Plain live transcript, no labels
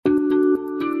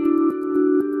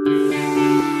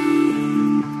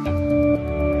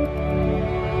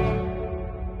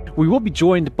We will be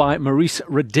joined by Maurice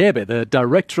Radebe, the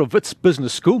director of Wits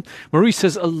Business School. Maurice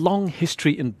has a long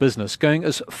history in business, going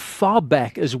as far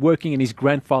back as working in his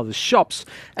grandfather's shops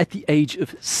at the age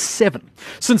of 7.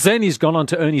 Since then, he's gone on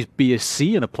to earn his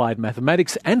BSc in Applied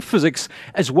Mathematics and Physics,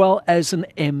 as well as an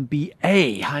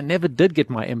MBA. I never did get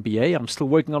my MBA. I'm still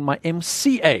working on my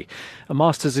MCA, a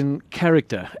Master's in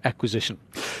Character Acquisition.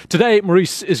 Today,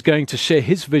 Maurice is going to share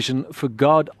his vision for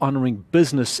God-honoring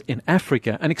business in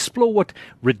Africa and explore what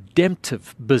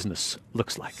redemptive business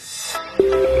looks like.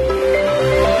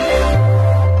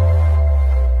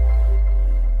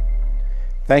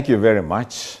 Thank you very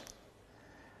much.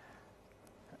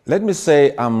 Let me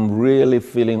say I'm really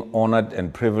feeling honored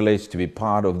and privileged to be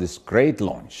part of this great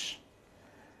launch.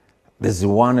 The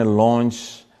Ziwani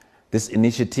Launch, this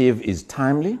initiative is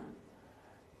timely.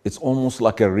 It's almost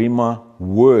like a Rima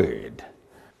word.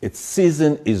 Its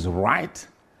season is right.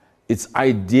 Its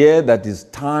idea that is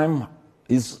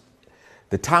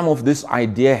the time of this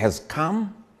idea has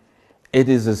come. It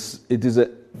is a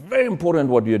very important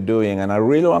what you're doing, and I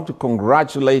really want to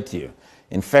congratulate you.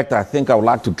 In fact, I think I would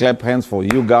like to clap hands for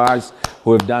you guys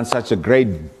who have done such a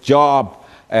great job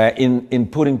in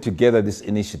putting together this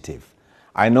initiative.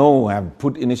 I know I've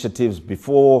put initiatives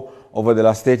before over the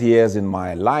last 30 years in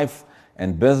my life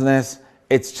and business.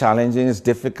 It's challenging, it's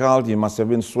difficult. You must have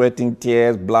been sweating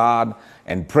tears, blood,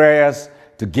 and prayers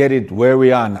to get it where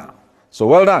we are now. So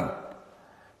well done.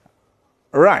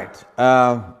 Right.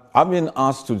 I've been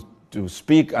asked to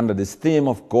speak under this theme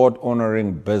of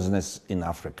God-honoring business in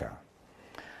Africa.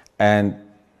 And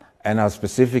I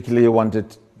specifically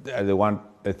wanted,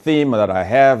 the theme that I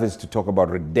have is to talk about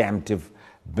redemptive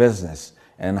business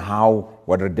and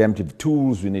what redemptive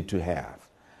tools we need to have.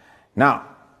 Now,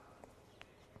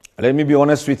 let me be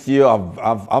honest with you.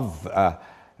 I've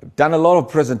done a lot of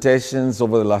presentations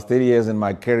over the last 30 years in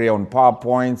my career on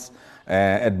PowerPoints.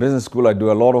 At business school, I do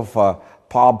a lot of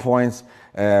PowerPoints.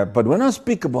 But when I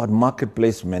speak about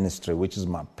marketplace ministry, which is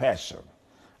my passion,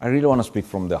 I really want to speak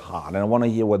from the heart. And I want to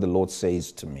hear what the Lord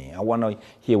says to me. I want to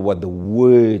hear what the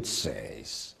Word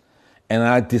says. And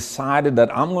I decided that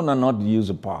I'm going to not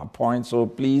use a PowerPoint, so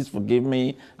please forgive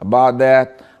me about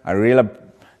that. I really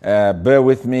bear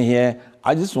with me here.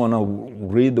 I just want to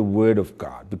read the Word of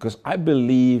God, because I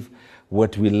believe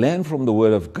what we learn from the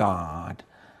Word of God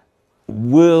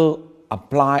will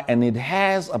apply, and it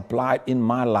has applied in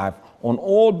my life on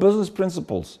all business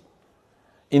principles.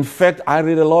 In fact, I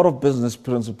read a lot of business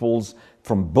principles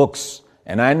from books,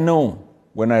 and I know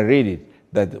when I read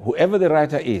it that whoever the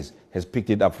writer is has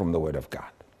picked it up from the Word of God.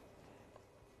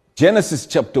 Genesis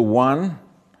chapter 1,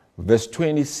 verse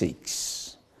 26.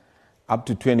 Up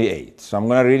to 28. So I'm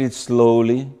going to read it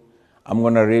slowly. I'm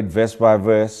going to read verse by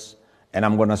verse, and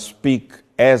I'm going to speak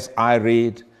as I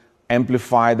read,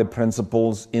 amplify the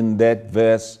principles in that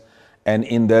verse and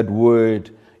in that word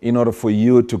in order for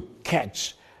you to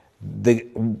catch the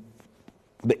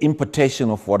impartation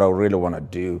of what I really want to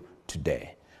do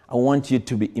today. I want you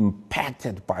to be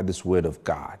impacted by this Word of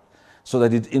God so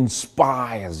that it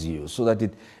inspires you, so that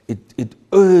it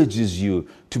urges you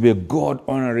to be a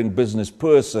God-honoring business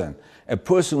person, a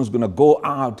person who's going to go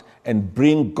out and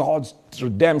bring God's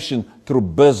redemption through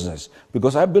business.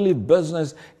 Because I believe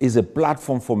business is a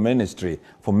platform for ministry.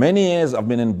 For many years I've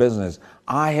been in business.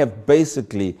 I have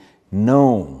basically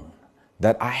known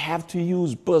that I have to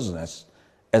use business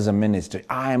as a ministry.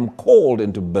 I am called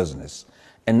into business.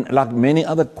 And like many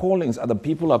other callings, other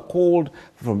people are called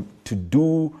to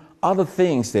do other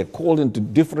things. They're called into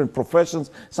different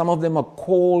professions. Some of them are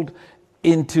called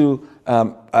into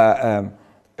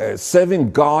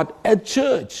serving God at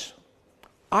church.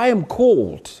 I am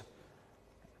called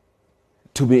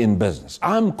to be in business.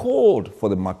 I'm called for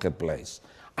the marketplace.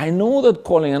 I know that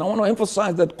calling, and I want to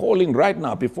emphasize that calling right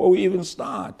now before we even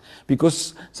start,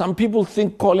 because some people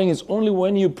think calling is only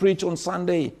when you preach on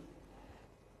Sunday.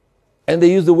 And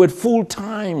they use the word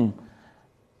full-time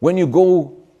when you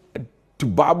go to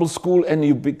Bible school and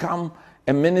you become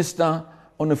a minister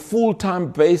on a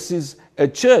full-time basis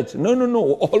at church. No.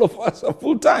 All of us are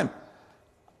full-time.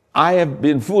 I have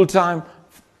been full-time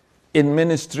in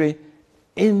ministry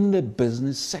in the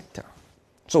business sector.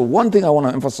 So one thing I want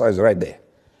to emphasize right there.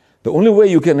 The only way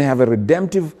you can have a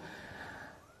redemptive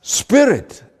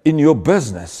spirit in your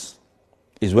business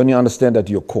is when you understand that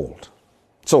you're called.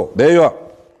 So there you are.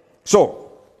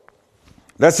 So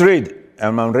let's read.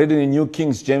 I'm reading the New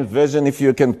King James Version. If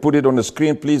you can put it on the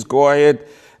screen, please go ahead.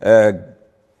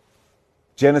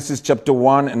 Genesis chapter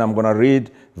 1, and I'm going to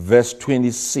read verse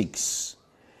 26.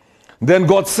 Then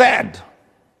God said,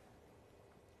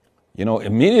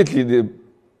 immediately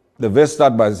the verse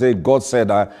starts by saying, God said,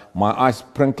 my eyes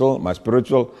sprinkle, my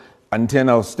spiritual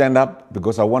antenna will stand up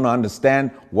because I want to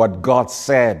understand what God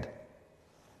said.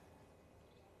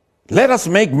 Let us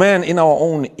make man in our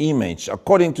own image,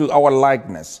 according to our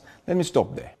likeness. Let me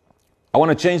stop there. I want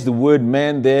to change the word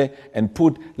man there and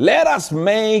put, let us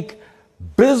make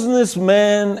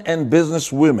businessmen and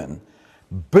businesswomen,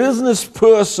 business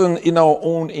person in our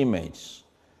own image.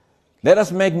 Let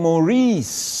us make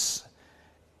Maurice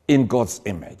in God's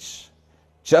image.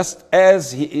 Just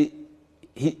as he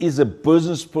is a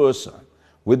business person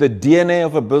with the DNA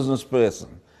of a business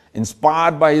person,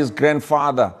 inspired by his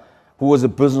grandfather who was a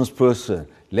business person.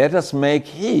 Let us make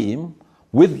him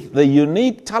with the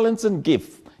unique talents and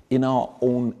gifts in our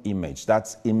own image.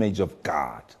 That's image of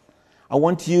God. I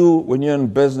want you, when you're in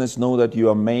business, know that you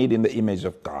are made in the image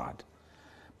of God.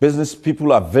 Business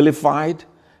people are vilified,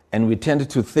 and we tend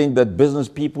to think that business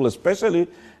people, especially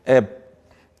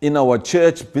in our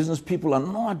church, business people are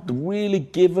not really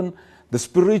given the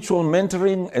spiritual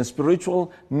mentoring and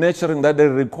spiritual nurturing that they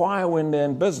require when they're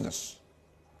in business.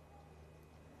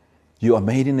 You are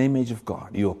made in the image of God.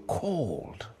 You are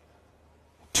called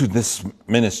to this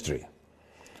ministry.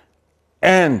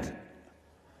 And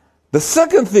the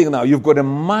second thing now, you've got a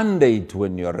mandate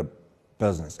when you're a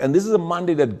business. And this is a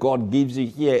mandate that God gives you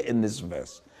here in this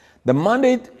verse. The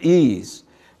mandate is,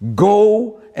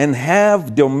 go and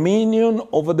have dominion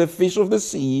over the fish of the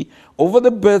sea, over the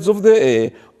birds of the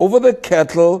air, over the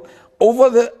cattle, over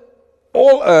the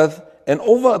all earth, and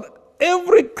over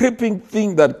every creeping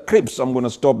thing that creeps. I'm going to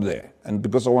stop there, and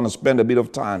because I want to spend a bit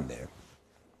of time there.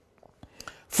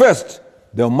 First,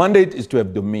 the mandate is to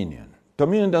have dominion.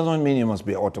 Dominion doesn't mean you must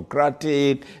be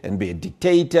autocratic and be a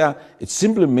dictator. It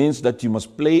simply means that you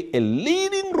must play a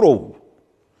leading role.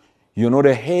 You're not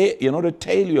a head, you're not a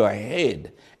tail, you're a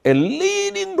head. A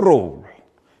leading role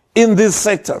in these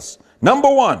sectors. Number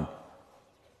one,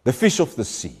 the fish of the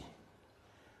sea.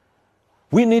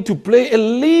 We need to play a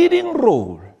leading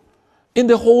role in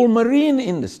the whole marine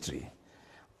industry,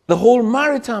 the whole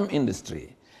maritime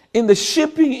industry, in the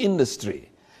shipping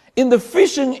industry, in the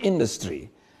fishing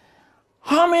industry.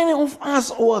 How many of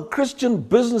us who are Christian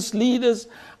business leaders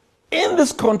in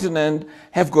this continent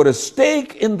have got a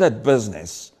stake in that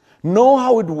business, know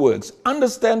how it works,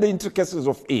 understand the intricacies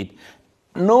of it,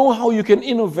 know how you can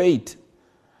innovate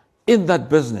in that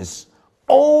business,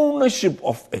 ownership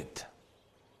of it?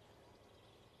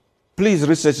 Please,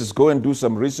 researchers, go and do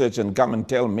some research and come and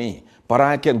tell me. But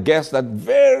I can guess that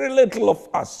very little of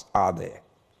us are there.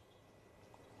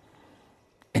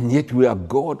 And yet we are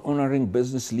God-honoring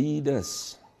business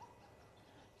leaders.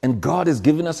 And God has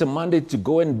given us a mandate to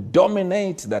go and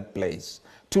dominate that place,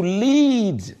 to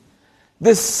lead.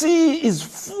 The sea is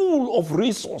full of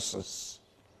resources,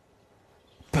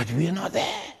 but we are not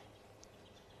there.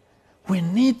 We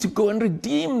need to go and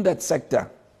redeem that sector.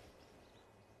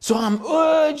 So I'm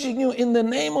urging you in the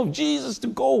name of Jesus to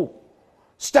go.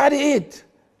 Study it.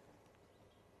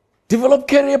 Develop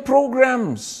career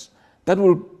programs that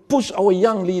will push our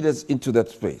young leaders into that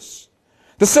space.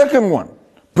 The second one,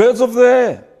 birds of the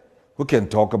air. We can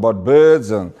talk about birds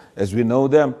and as we know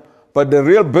them, but the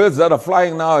real birds that are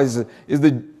flying now is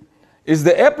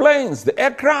the airplanes, the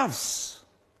aircrafts.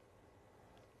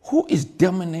 Who is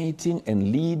dominating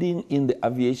and leading in the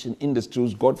aviation industry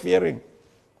who's God-fearing?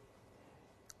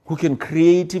 Who can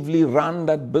creatively run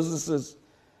that businesses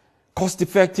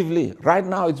cost-effectively? Right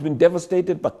now it's been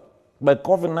devastated by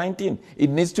COVID-19. It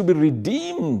needs to be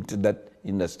redeemed, that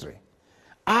industry.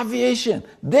 Aviation,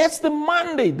 that's the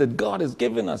mandate that God has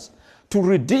given us, to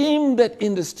redeem that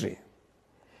industry.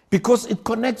 Because it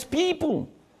connects people.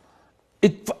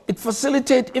 It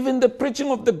facilitates even the preaching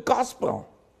of the gospel.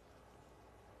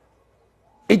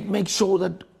 It makes sure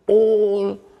that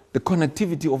all the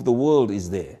connectivity of the world is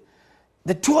there.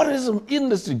 The tourism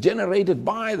industry generated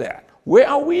by that. Where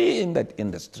are we in that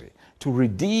industry? To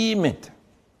redeem it.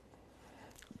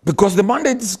 Because the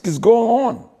mandate is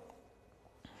going on.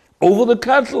 Over the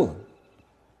cattle.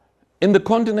 In the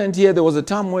continent here, there was a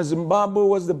time where Zimbabwe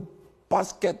was the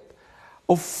basket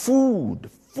of food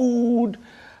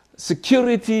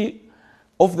security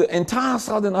of the entire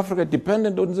Southern Africa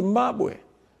dependent on Zimbabwe.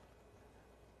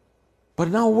 But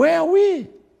now where are we?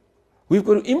 We've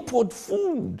got to import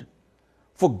food.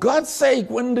 For God's sake,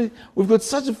 when we've got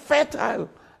such a fertile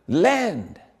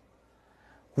land,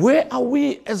 where are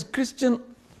we as Christian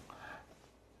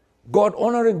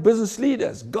God-honoring business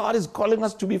leaders? God is calling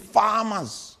us to be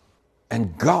farmers.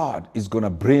 And God is going to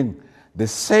bring the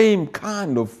same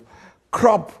kind of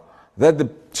crop that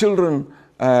the children,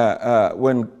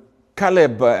 when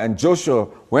Caleb and Joshua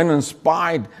went and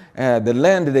spied the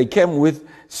land, they came with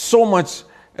so much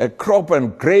crop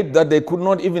and grape that they could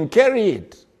not even carry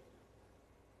it.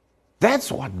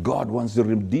 That's what God wants to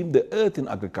redeem the earth in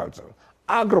agriculture.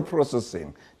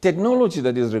 Agro-processing, technology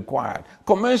that is required,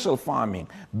 commercial farming,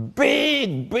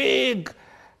 big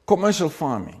commercial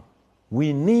farming.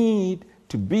 We need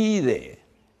to be there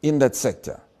in that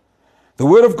sector. The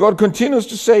Word of God continues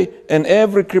to say, and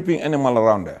every creeping animal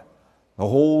around there, the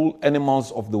whole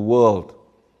animals of the world,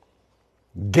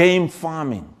 game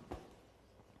farming,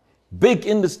 big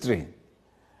industry.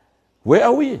 Where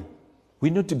are we? We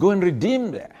need to go and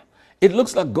redeem there. It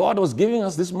looks like God was giving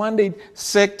us this mandate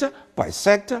sector by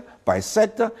sector by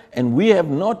sector, and we have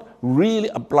not really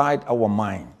applied our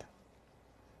mind.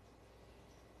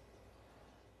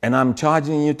 And I'm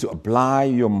charging you to apply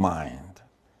your mind.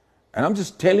 And I'm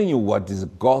just telling you what is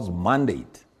God's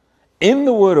mandate in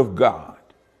the Word of God.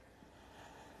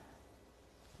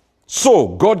 So,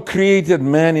 God created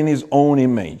man in his own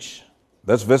image.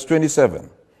 That's verse 27.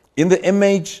 In the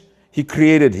image, he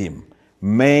created him,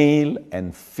 male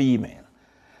and female.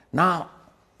 Now,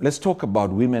 let's talk about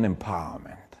women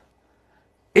empowerment.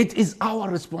 It is our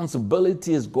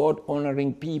responsibility as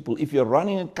God-honoring people. If you're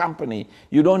running a company,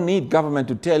 you don't need government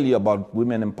to tell you about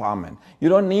women empowerment. You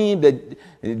don't need the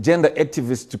gender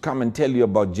activists to come and tell you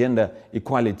about gender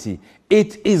equality.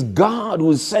 It is God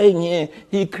who is saying here,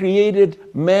 He created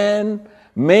man,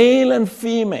 male and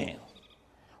female.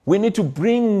 We need to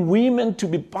bring women to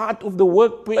be part of the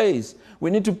workplace.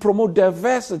 We need to promote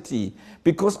diversity,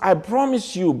 because I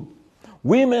promise you,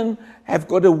 women have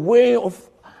got a way of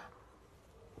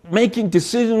making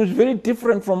decisions very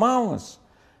different from ours.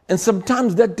 And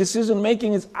sometimes that decision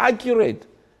making is accurate.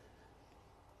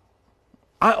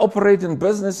 I operate in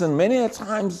business, and many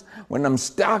times when I'm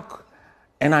stuck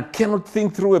and I cannot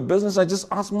think through a business, I just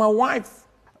ask my wife.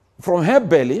 From her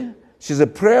belly, she's a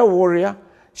prayer warrior,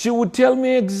 she would tell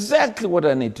me exactly what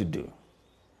I need to do.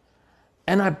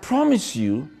 And I promise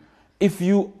you, if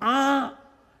you are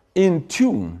in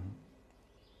tune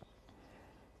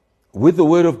with the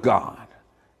Word of God,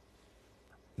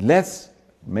 let's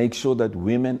make sure that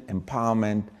women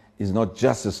empowerment is not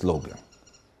just a slogan.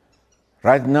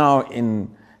 Right now,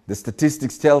 in the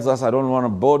statistics tells us, I don't want to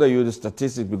bother you with the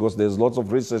statistics because there's lots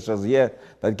of researchers here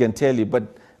that can tell you,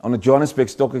 but on the Johannesburg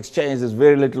Stock Exchange, there's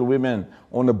very little women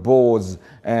on the boards,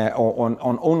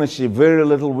 on ownership, very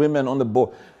little women on the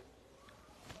board.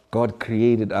 God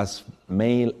created us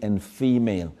male and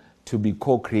female to be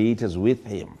co-creators with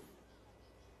Him.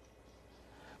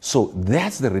 So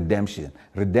that's the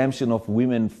redemption of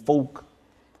women folk,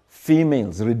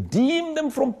 females. Redeem them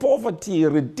from poverty,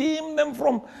 redeem them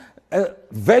from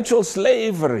virtual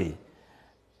slavery.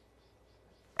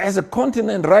 As a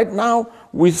continent right now,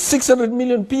 with 600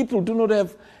 million people do not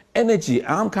have energy.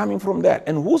 I'm coming from that.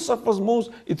 And who suffers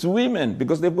most? It's women,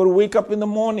 because they've got to wake up in the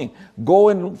morning, go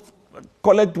and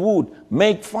collect wood,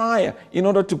 make fire in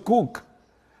order to cook.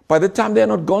 By the time they're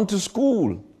not gone to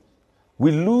school,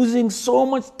 we're losing so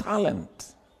much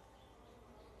talent.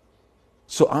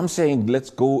 So I'm saying, let's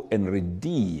go and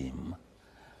redeem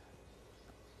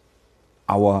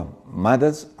our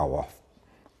mothers, our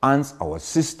aunts, our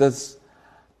sisters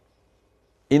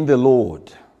in the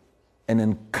Lord, and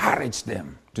encourage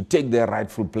them to take their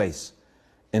rightful place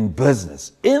in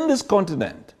business in this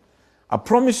continent. I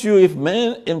promise you, if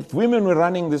women were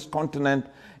running this continent,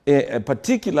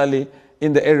 particularly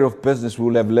in the area of business, we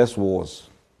will have less wars.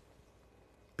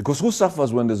 Because who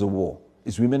suffers when there's a war?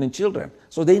 It's women and children.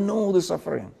 So they know the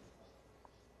suffering.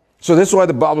 So that's why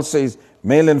the Bible says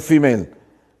male and female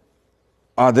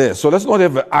are there. So let's not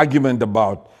have an argument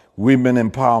about women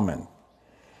empowerment.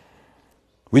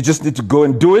 We just need to go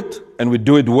and do it, and we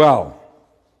do it well.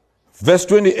 Verse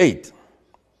 28.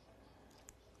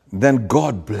 Then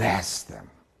God blessed them.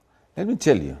 Let me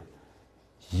tell you,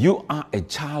 you are a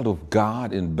child of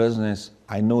God in business.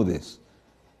 I know this.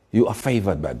 You are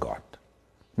favored by God.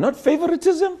 Not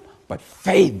favoritism, but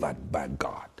favored by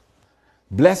God.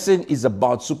 Blessing is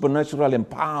about supernatural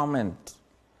empowerment,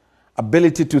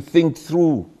 ability to think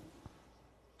through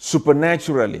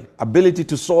supernaturally, ability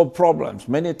to solve problems.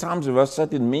 Many times we have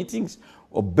sat in meetings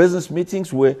or business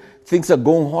meetings where things are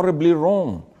going horribly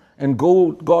wrong, and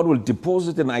God will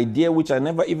deposit an idea which I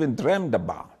never even dreamed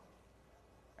about.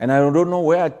 And I don't know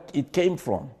where it came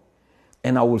from.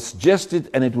 And I will suggest it,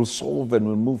 and it will solve, and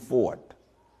we'll move forward.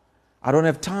 I don't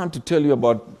have time to tell you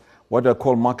about what I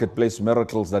call marketplace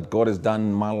miracles that God has done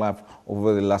in my life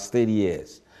over the last 30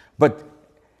 years. But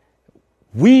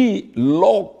we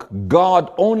lock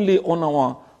God only on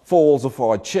our four walls of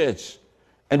our church,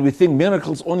 and we think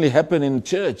miracles only happen in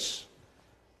church.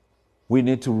 We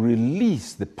need to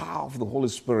release the power of the Holy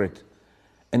Spirit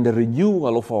and the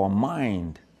renewal of our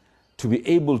mind to be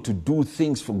able to do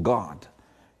things for God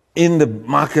in the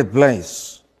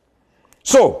marketplace.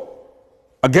 So,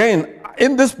 again,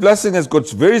 in this blessing has got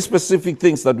very specific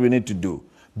things that we need to do.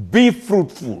 Be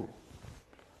fruitful.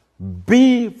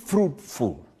 Be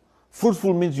fruitful.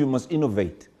 Fruitful means you must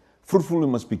innovate. Fruitful, you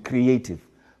must be creative.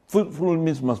 Fruitful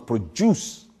means you must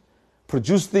produce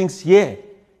things here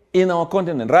in our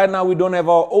continent. Right now, we don't have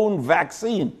our own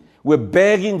vaccine. We're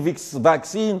begging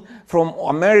vaccine from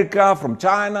America, from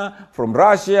China, from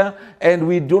Russia, and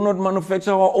we do not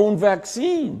manufacture our own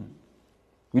vaccine.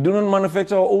 We do not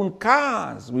manufacture our own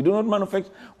cars. We do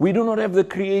not have the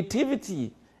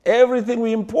creativity. Everything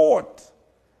we import.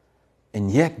 And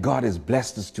yet God has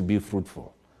blessed us to be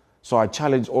fruitful. So I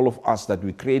challenge all of us that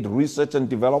we create research and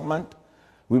development.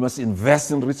 We must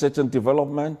invest in research and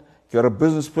development. If you're a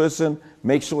business person,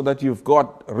 make sure that you've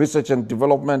got research and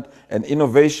development and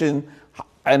innovation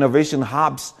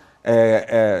hubs,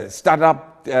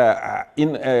 startup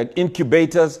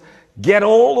incubators. Get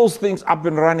all those things up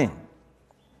and running.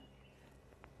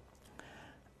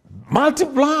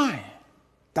 Multiply.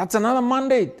 That's another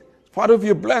mandate. It's part of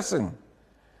your blessing.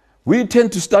 We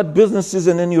tend to start businesses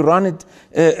and then you run it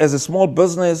as a small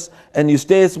business and you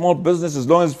stay a small business as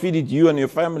long as feed it you and your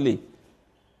family.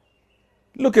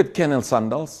 Look at Kennel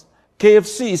Sandals.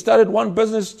 KFC, he started one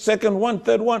business, second one,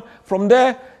 third one. From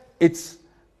there, it's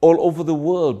all over the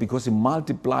world because he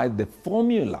multiplied the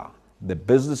formula, the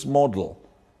business model.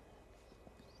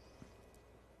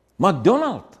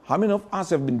 McDonald's, how many of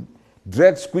us have been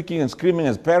dragged squeaking and screaming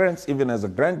as parents, even as a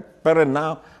grandparent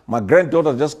now? My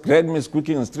granddaughter just dragged me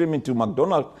squeaking and screaming to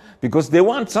McDonald's because they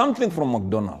want something from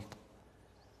McDonald's.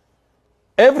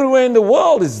 Everywhere in the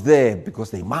world is there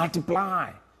because they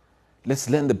multiply. Let's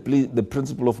learn the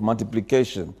principle of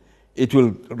multiplication. It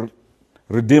will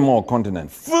redeem our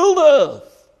continent. Fill the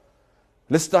earth.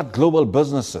 Let's start global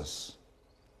businesses.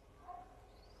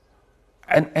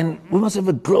 And we must have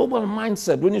a global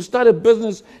mindset. When you start a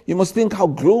business, you must think, how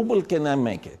global can I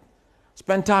make it?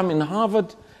 Spent time in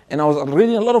Harvard, and I was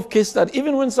reading a lot of case studies.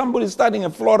 Even when somebody is starting a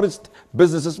florist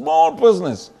business, a small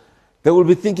business, they will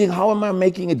be thinking, how am I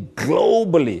making it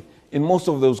globally in most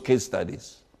of those case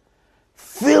studies?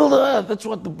 Fill the earth. That's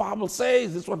what the Bible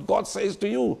says. That's what God says to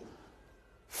you.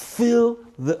 Fill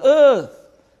the earth.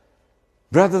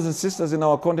 Brothers and sisters in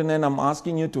our continent, I'm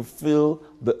asking you to fill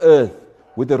the earth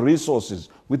with the resources,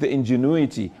 with the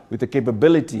ingenuity, with the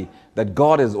capability that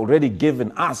God has already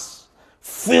given us.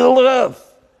 Fill the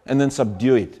earth and then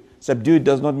subdue it. Subdue it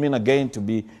does not mean, again, to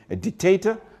be a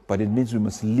dictator, but it means we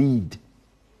must lead.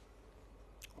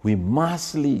 We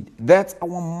must lead. That's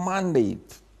our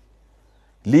mandate.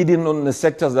 Leading on the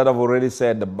sectors that I've already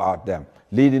said about them.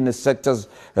 Leading the sectors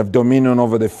of dominion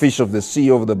over the fish of the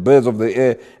sea, over the birds of the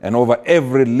air, and over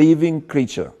every living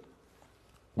creature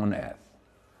on earth.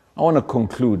 I want to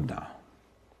conclude now.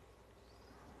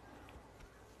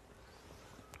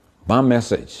 My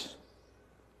message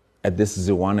at this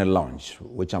Ziwani Launch,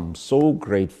 which I'm so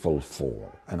grateful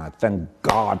for, and I thank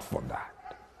God for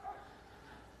that,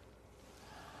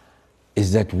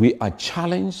 is that we are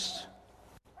challenged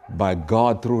by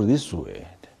God through this word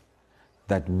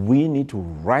that we need to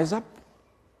rise up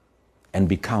and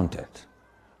be counted.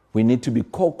 We need to be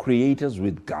co-creators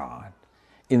with God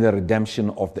in the redemption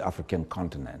of the African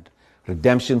continent.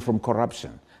 Redemption from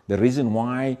corruption. The reason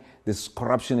why this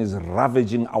corruption is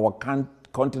ravaging our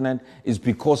continent is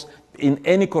because in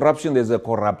any corruption there's a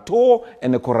corruptor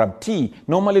and a corruptee.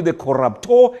 Normally the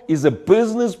corruptor is a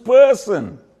business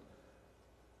person.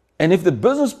 And if the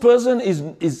business person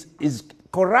is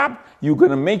corrupt, you're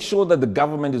going to make sure that the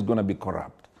government is going to be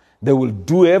corrupt. They will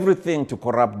do everything to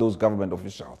corrupt those government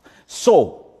officials.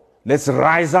 So, let's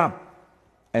rise up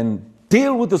and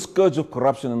deal with the scourge of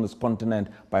corruption in this continent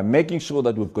by making sure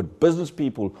that we've got business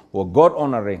people who are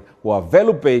God-honoring, who are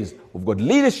value-based, who've got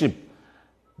leadership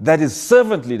that is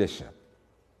servant leadership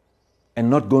and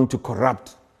not going to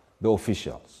corrupt the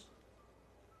officials.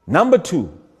 Number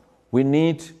two, we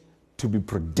need to be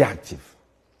productive.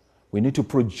 We need to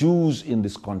produce in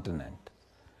this continent.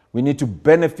 We need to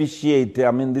beneficiate.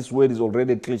 I mean, this word is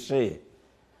already cliche.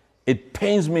 It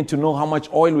pains me to know how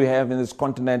much oil we have in this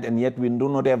continent, and yet we do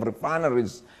not have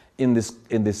refineries in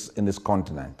this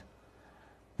continent.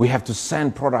 We have to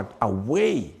send product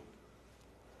away.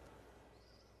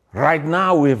 Right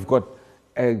now, we've got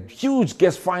huge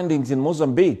gas findings in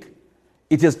Mozambique.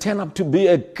 It has turned up to be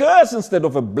a curse instead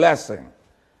of a blessing.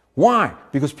 Why?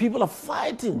 Because people are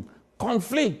fighting.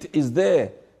 Conflict is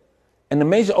there. And the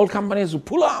major oil companies will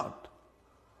pull out.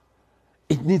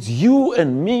 It needs you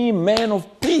and me, men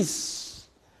of peace,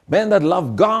 men that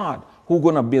love God, who are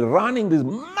going to be running these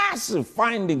massive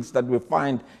findings that we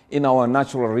find in our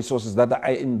natural resources that are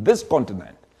in this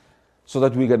continent, so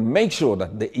that we can make sure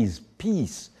that there is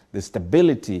peace, there's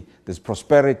stability, there's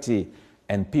prosperity,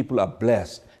 and people are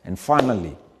blessed. And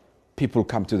finally, people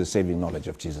come to the saving knowledge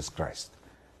of Jesus Christ.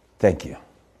 Thank you.